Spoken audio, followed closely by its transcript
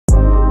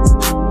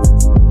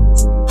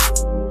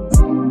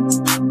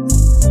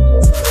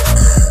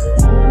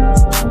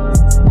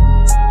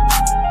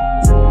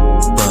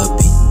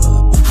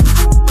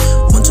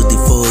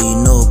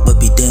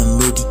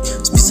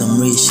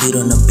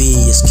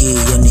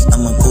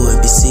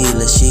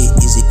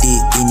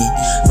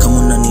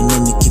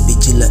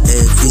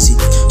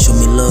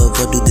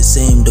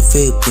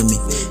fake with me.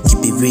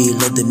 Keep it real,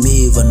 let them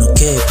even no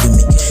cap with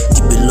me.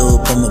 Keep it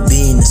low on my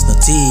business, no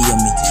tea on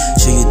me.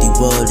 Show you the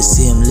world, they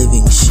say I'm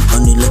living shit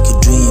only like you're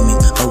dreaming.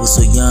 I was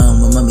so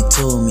young, my mommy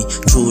told me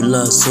true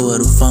love so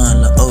hard to find.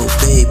 Like, oh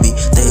baby,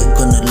 they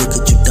gonna look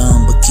at you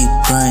down but keep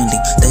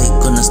grinding. They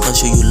gonna start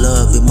show you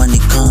love and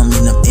money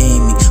coming. I'm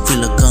aiming,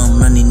 feel like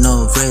I'm running,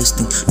 no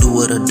resting. Do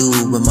what I do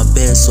with my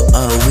best so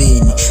I'll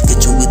win it.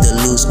 Get you with the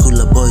loose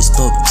cooler boy,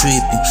 stop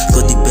tripping.